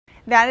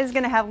That is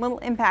going to have little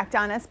impact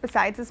on us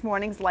besides this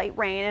morning's light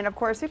rain. And of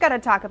course, we've got to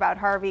talk about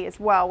Harvey as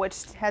well,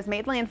 which has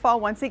made landfall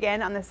once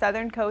again on the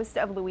southern coast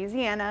of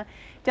Louisiana,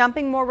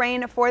 dumping more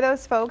rain for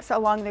those folks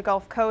along the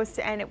Gulf Coast,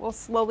 and it will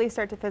slowly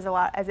start to fizzle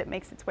out as it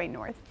makes its way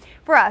north.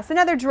 For us,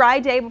 another dry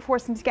day before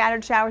some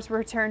scattered showers will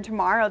return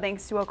tomorrow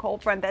thanks to a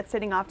cold front that's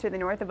sitting off to the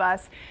north of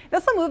us.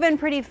 This will move in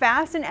pretty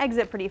fast and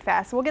exit pretty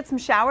fast. So we'll get some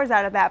showers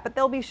out of that, but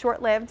they'll be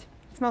short-lived.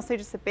 It's mostly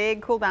just a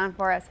big cool down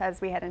for us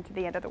as we head into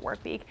the end of the work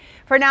week.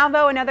 For now,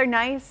 though, another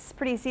nice,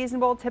 pretty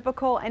seasonable,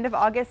 typical end of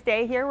August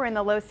day here. We're in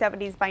the low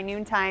 70s by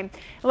noontime,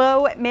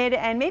 low, mid,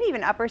 and maybe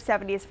even upper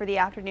 70s for the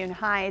afternoon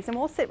highs, and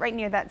we'll sit right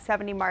near that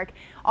 70 mark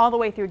all the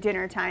way through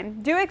dinner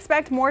time. Do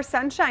expect more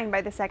sunshine by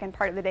the second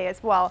part of the day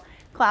as well.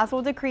 Clouds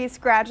will decrease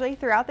gradually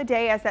throughout the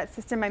day as that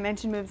system I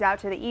mentioned moves out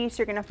to the east.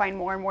 You're going to find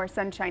more and more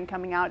sunshine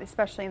coming out,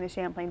 especially in the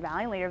Champlain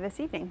Valley later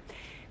this evening.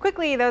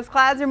 Quickly, those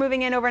clouds are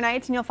moving in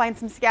overnight and you'll find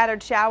some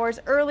scattered showers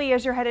early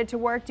as you're headed to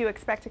work. Do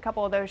expect a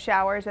couple of those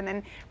showers, and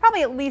then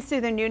probably at least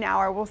through the noon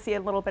hour we'll see a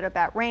little bit of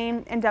that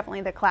rain and definitely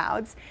the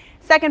clouds.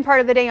 Second part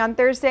of the day on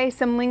Thursday,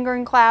 some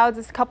lingering clouds,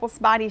 a couple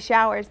spotty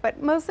showers,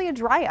 but mostly a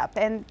dry up,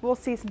 and we'll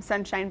see some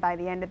sunshine by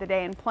the end of the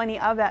day and plenty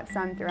of that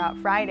sun throughout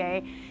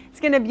Friday. It's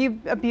going to be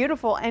a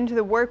beautiful end to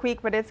the work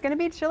week, but it's going to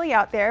be chilly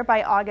out there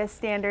by August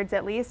standards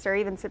at least, or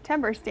even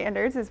September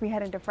standards as we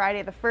head into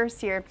Friday the 1st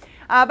here.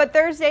 But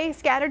Thursday,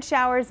 scattered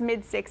showers,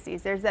 mid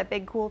 60s. There's that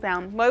big cool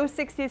down. Low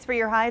 60s for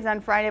your highs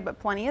on Friday, but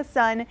plenty of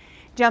sun.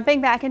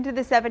 Jumping back into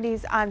the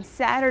 70s on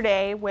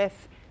Saturday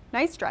with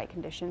nice dry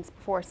conditions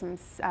before some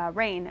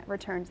rain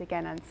returns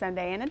again on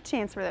Sunday, and a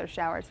chance for those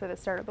showers for the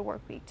start of the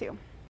work week too.